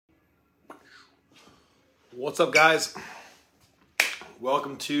What's up, guys?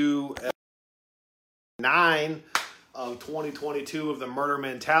 Welcome to episode 9 of 2022 of the Murder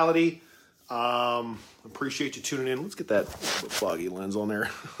Mentality. Appreciate you tuning in. Let's get that foggy lens on there.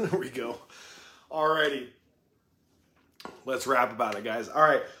 There we go. Alrighty. Let's rap about it, guys. All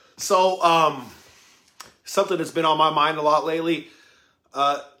right. So, something that's been on my mind a lot lately.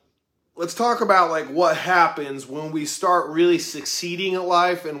 Let's talk about like what happens when we start really succeeding in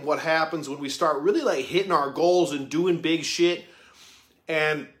life, and what happens when we start really like hitting our goals and doing big shit,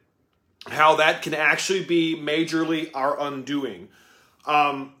 and how that can actually be majorly our undoing.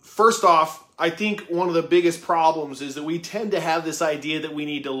 First off, I think one of the biggest problems is that we tend to have this idea that we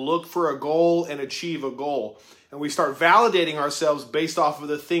need to look for a goal and achieve a goal. And we start validating ourselves based off of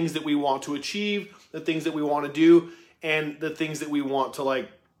the things that we want to achieve, the things that we want to do, and the things that we want to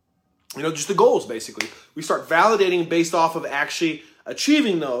just the goals, basically. We start validating based off of actually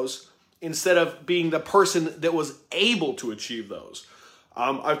achieving those instead of being the person that was able to achieve those.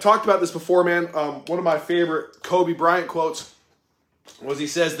 I've talked about this before, man. One of my favorite Kobe Bryant quotes was he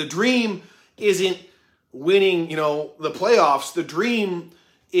says, the dream isn't winning, the playoffs. The dream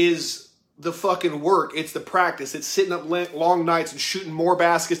is the fucking work. It's the practice. It's sitting up long nights and shooting more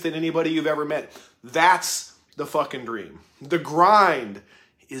baskets than anybody you've ever met. That's the fucking dream. The grind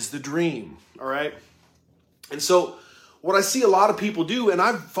is the dream, all right? And so what I see a lot of people do, and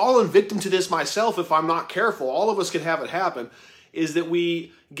I've fallen victim to this myself if I'm not careful, all of us can have it happen, is that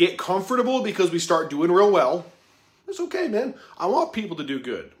we get comfortable because we start doing real well. It's okay, man. I want people to do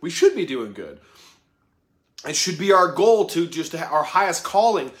good. We should be doing good. It should be our goal to just our highest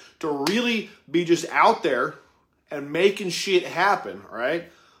calling to really be just out there and making shit happen, all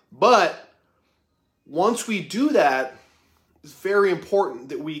right? But once we do that, it's very important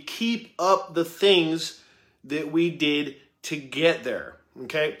that we keep up the things that we did to get there,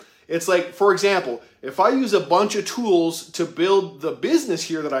 okay? It's like, for example, if I use a bunch of tools to build the business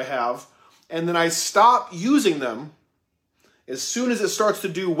here that I have, and then I stop using them, as soon as it starts to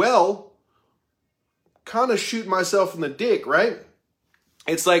do well, kind of shoot myself in the dick, right?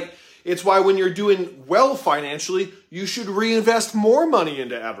 It's why when you're doing well financially, you should reinvest more money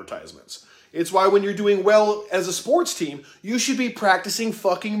into advertisements. It's why when you're doing well as a sports team, you should be practicing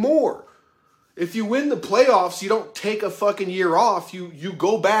fucking more. If you win the playoffs, you don't take a fucking year off. You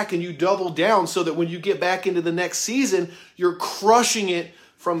go back and you double down so that when you get back into the next season, you're crushing it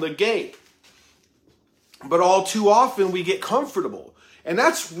from the gate. But all too often, we get comfortable. And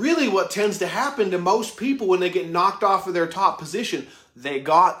that's really what tends to happen to most people when they get knocked off of their top position. They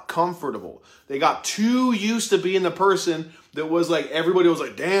got comfortable. They got too used to being the person that was like, everybody was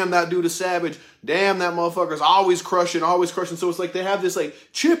like, damn, that dude is savage. Damn, that motherfucker's always crushing, always crushing. So it's like they have this like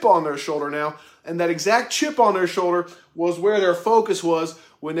chip on their shoulder now. And that exact chip on their shoulder was where their focus was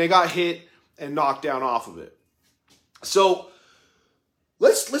when they got hit and knocked down off of it. So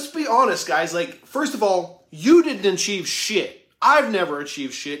let's be honest, guys. Like, first of all, you didn't achieve shit. I've never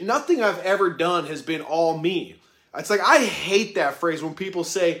achieved shit. Nothing I've ever done has been all me. It's like, I hate that phrase when people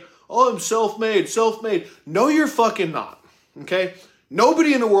say, oh, I'm self-made, self-made. No, you're fucking not. Okay?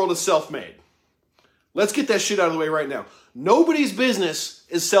 Nobody in the world is self-made. Let's get that shit out of the way right now. Nobody's business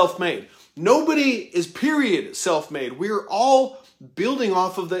is self-made. Nobody is, period, self-made. We're all building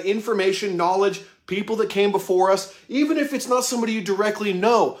off of the information, knowledge, people that came before us, even if it's not somebody you directly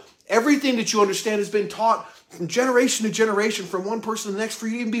know. Everything that you understand has been taught from generation to generation, from one person to the next, for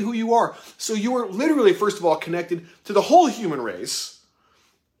you to even be who you are. So you are literally, first of all, connected to the whole human race.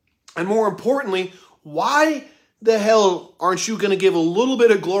 And more importantly, why the hell aren't you going to give a little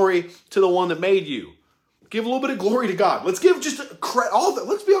bit of glory to the one that made you? Give a little bit of glory to God. Let's give just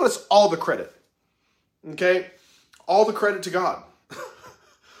let's be honest, all the credit. Okay? All the credit to God.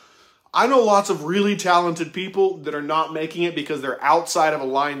 I know lots of really talented people that are not making it because they're outside of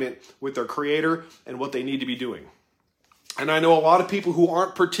alignment with their creator and what they need to be doing. And I know a lot of people who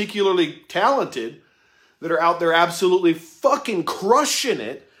aren't particularly talented that are out there absolutely fucking crushing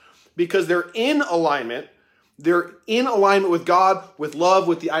it because they're in alignment. They're in alignment with God, with love,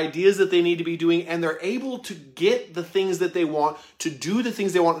 with the ideas that they need to be doing, and they're able to get the things that they want, to do the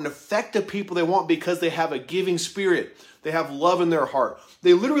things they want, and affect the people they want because they have a giving spirit. They have love in their heart.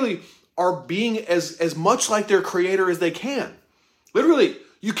 They literally are being as much like their creator as they can. Literally,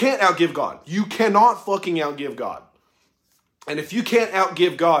 you can't outgive God. You cannot fucking outgive God. And if you can't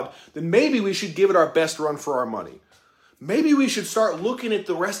outgive God, then maybe we should give it our best run for our money. Maybe we should start looking at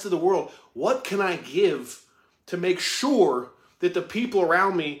the rest of the world. What can I give to make sure that the people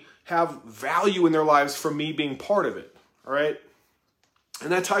around me have value in their lives from me being part of it? All right?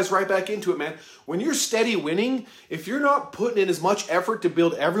 And that ties right back into it, man. When you're steady winning, if you're not putting in as much effort to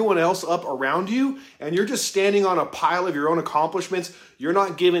build everyone else up around you, and you're just standing on a pile of your own accomplishments, you're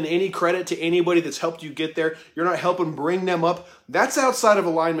not giving any credit to anybody that's helped you get there, you're not helping bring them up, that's outside of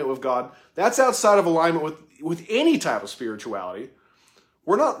alignment with God. That's outside of alignment with any type of spirituality.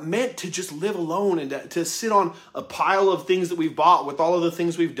 We're not meant to just live alone and to sit on a pile of things that we've bought with all of the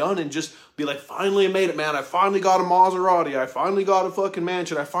things we've done and just be like, finally I made it, man. I finally got a Maserati. I finally got a fucking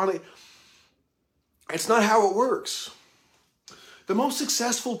mansion. It's not how it works. The most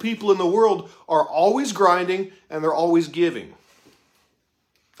successful people in the world are always grinding and they're always giving.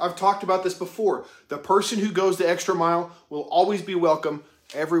 I've talked about this before. The person who goes the extra mile will always be welcome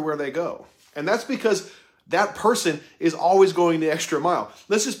everywhere they go. And that's because that person is always going the extra mile.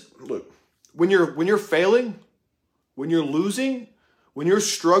 Let's just look. When you're failing, when you're losing, when you're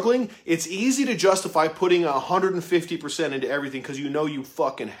struggling, it's easy to justify putting 150% into everything because you know you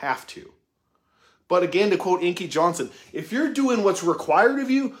fucking have to. But again, to quote Inky Johnson, if you're doing what's required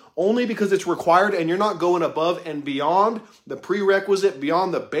of you only because it's required and you're not going above and beyond the prerequisite,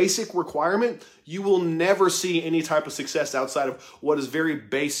 beyond the basic requirement, you will never see any type of success outside of what is very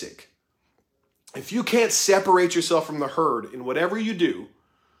basic. If you can't separate yourself from the herd in whatever you do,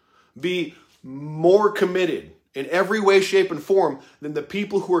 be more committed in every way, shape, and form than the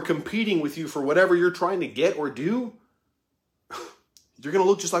people who are competing with you for whatever you're trying to get or do, you're going to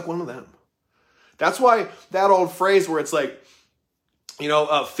look just like one of them. That's why that old phrase where it's like,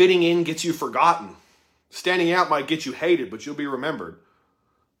 fitting in gets you forgotten. Standing out might get you hated, but you'll be remembered.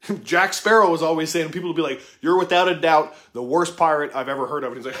 Jack Sparrow was always saying, people would be like, you're without a doubt the worst pirate I've ever heard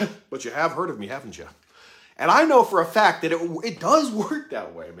of. And he's like, but you have heard of me, haven't you? And I know for a fact that it does work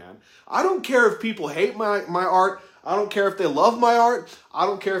that way, man. I don't care if people hate my art. I don't care if they love my art. I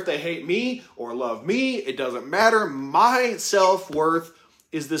don't care if they hate me or love me. It doesn't matter. My self-worth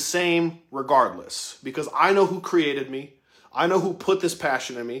is the same regardless because I know who created me. I know who put this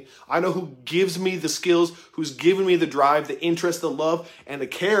passion in me. I know who gives me the skills, who's given me the drive, the interest, the love, and the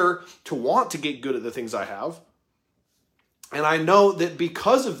care to want to get good at the things I have. And I know that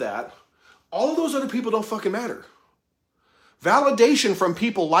because of that, all of those other people don't fucking matter. Validation from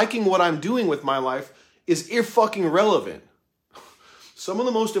people liking what I'm doing with my life is fucking irrelevant. Some of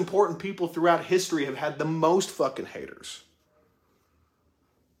the most important people throughout history have had the most fucking haters.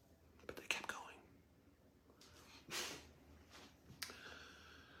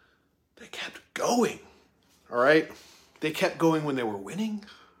 Going. All right? They kept going when they were winning.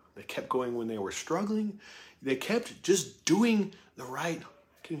 They kept going when they were struggling. They kept just doing the right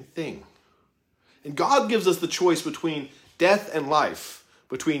thing. And God gives us the choice between death and life,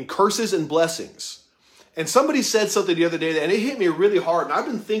 between curses and blessings. And somebody said something the other day, and it hit me really hard, and I've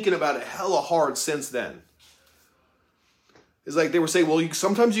been thinking about it hella hard since then. It's like they were saying, well,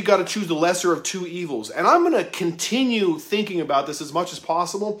 sometimes you got to choose the lesser of two evils. And I'm going to continue thinking about this as much as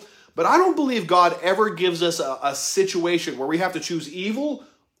possible. But I don't believe God ever gives us a situation where we have to choose evil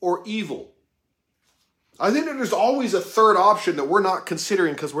or evil. I think that there's always a third option that we're not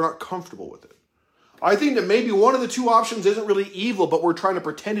considering because we're not comfortable with it. I think that maybe one of the two options isn't really evil, but we're trying to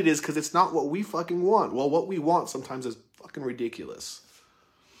pretend it is because it's not what we fucking want. Well, what we want sometimes is fucking ridiculous.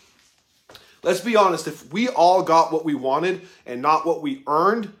 Let's be honest, if we all got what we wanted and not what we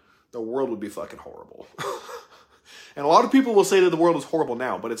earned, the world would be fucking horrible. And a lot of people will say that the world is horrible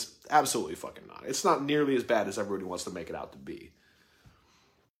now, but it's absolutely fucking not. It's not nearly as bad as everybody wants to make it out to be.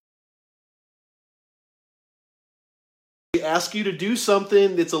 I ask you to do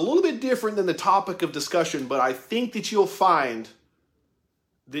something that's a little bit different than the topic of discussion, but I think that you'll find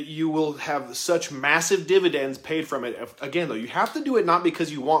that you will have such massive dividends paid from it. Again, though, you have to do it not because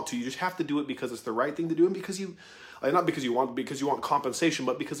you want to. You just have to do it because it's the right thing to do and because not because you want compensation,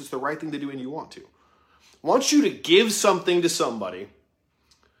 but because it's the right thing to do and you want to. I want you to give something to somebody,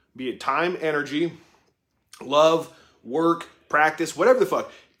 be it time, energy, love, work, practice, whatever the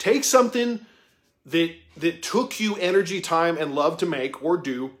fuck. Take something that took you energy, time, and love to make or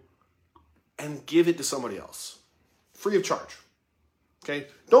do and give it to somebody else. Free of charge. Okay?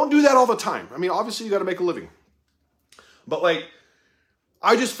 Don't do that all the time. I mean, obviously you got to make a living. But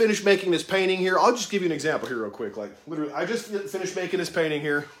I just finished making this painting here. I'll just give you an example here real quick. Literally, I just finished making this painting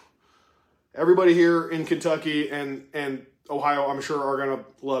here. Everybody here in Kentucky and Ohio, I'm sure, are going to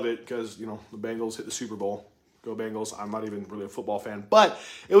love it because, the Bengals hit the Super Bowl. Go Bengals. I'm not even really a football fan. But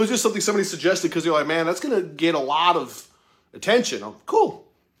it was just something somebody suggested because they're like, man, that's going to get a lot of attention. I'm cool.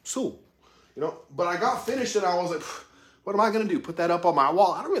 But I got finished and I was like, what am I going to do? Put that up on my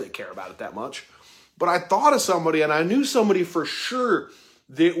wall? I don't really care about it that much. But I thought of somebody and I knew somebody for sure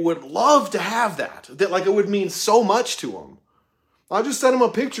that would love to have that it would mean so much to them. I just sent them a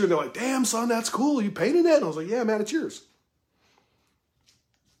picture and they're like, damn, son, that's cool. You painted it? And I was like, yeah, man, it's yours.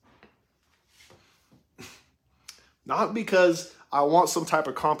 Not because I want some type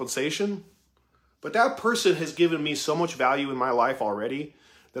of compensation, but that person has given me so much value in my life already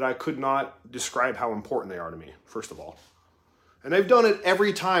that I could not describe how important they are to me, first of all. And they've done it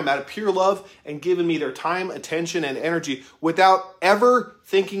every time out of pure love and given me their time, attention, and energy without ever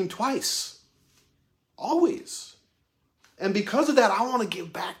thinking twice. Always. And because of that, I want to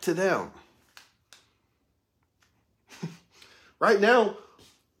give back to them. Right now,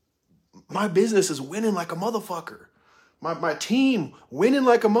 my business is winning like a motherfucker. My team winning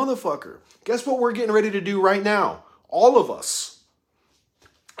like a motherfucker. Guess what we're getting ready to do right now? All of us.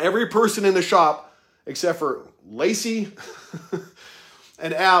 Every person in the shop, except for Lacey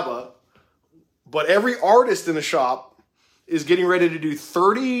and Abba, but every artist in the shop is getting ready to do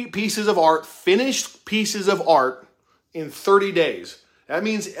 30 pieces of art, finished pieces of art in 30 days. That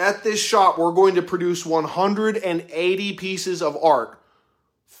means at this shop, we're going to produce 180 pieces of art,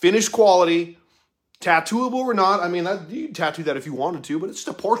 finished quality, tattooable or not. I mean, you can tattoo that if you wanted to, but it's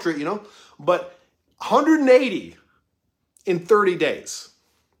just a portrait, you know. But 180 in 30 days.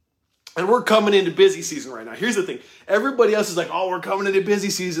 And we're coming into busy season right now. Here's the thing. Everybody else is like, oh, we're coming into busy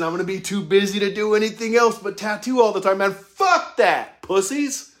season. I'm going to be too busy to do anything else but tattoo all the time. Man, fuck that,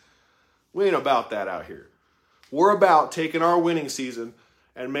 pussies. We ain't about that out here. We're about taking our winning season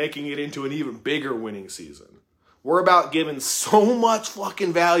and making it into an even bigger winning season. We're about giving so much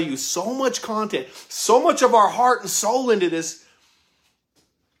fucking value, so much content, so much of our heart and soul into this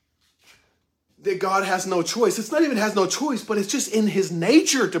that God has no choice. It's not even has no choice, but it's just in his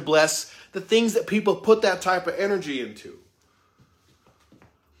nature to bless the things that people put that type of energy into.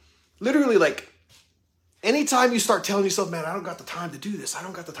 Literally, like, anytime you start telling yourself, man, I don't got the time to do this. I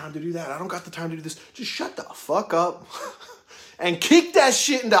don't got the time to do that. I don't got the time to do this. Just shut the fuck up and kick that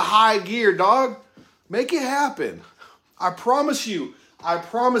shit into high gear, dog. Make it happen. I promise you,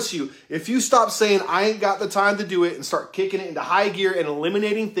 if you stop saying I ain't got the time to do it and start kicking it into high gear and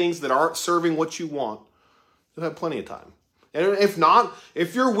eliminating things that aren't serving what you want, you'll have plenty of time. And if not,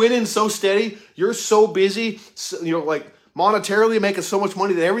 if you're winning so steady, you're so busy, you know, like monetarily making so much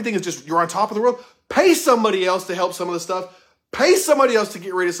money that everything is just, you're on top of the world, pay somebody else to help some of the stuff, pay somebody else to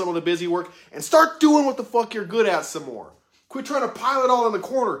get rid of some of the busy work, and start doing what the fuck you're good at some more. Quit trying to pile it all in the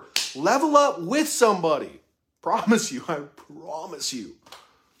corner. Level up with somebody. Promise you. I promise you.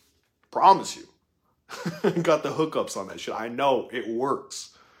 Promise you. Got the hookups on that shit. I know it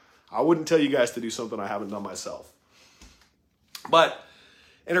works. I wouldn't tell you guys to do something I haven't done myself. But,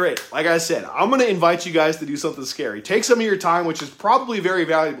 at any rate, like I said, I'm going to invite you guys to do something scary. Take some of your time, which is probably very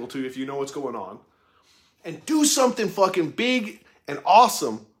valuable to you if you know what's going on, and do something fucking big and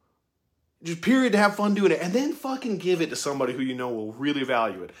awesome. Just period, to have fun doing it. And then fucking give it to somebody who you know will really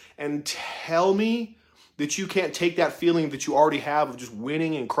value it. And tell me that you can't take that feeling that you already have of just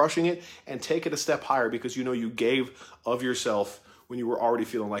winning and crushing it and take it a step higher because you know you gave of yourself when you were already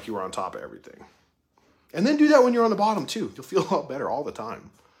feeling like you were on top of everything. And then do that when you're on the bottom too. You'll feel a lot better all the time.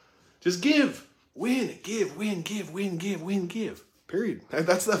 Just give, win, give, win, give, win, give, win, give. Period.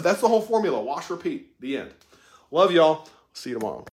 That's the whole formula. Wash, repeat. The end. Love y'all. See you tomorrow.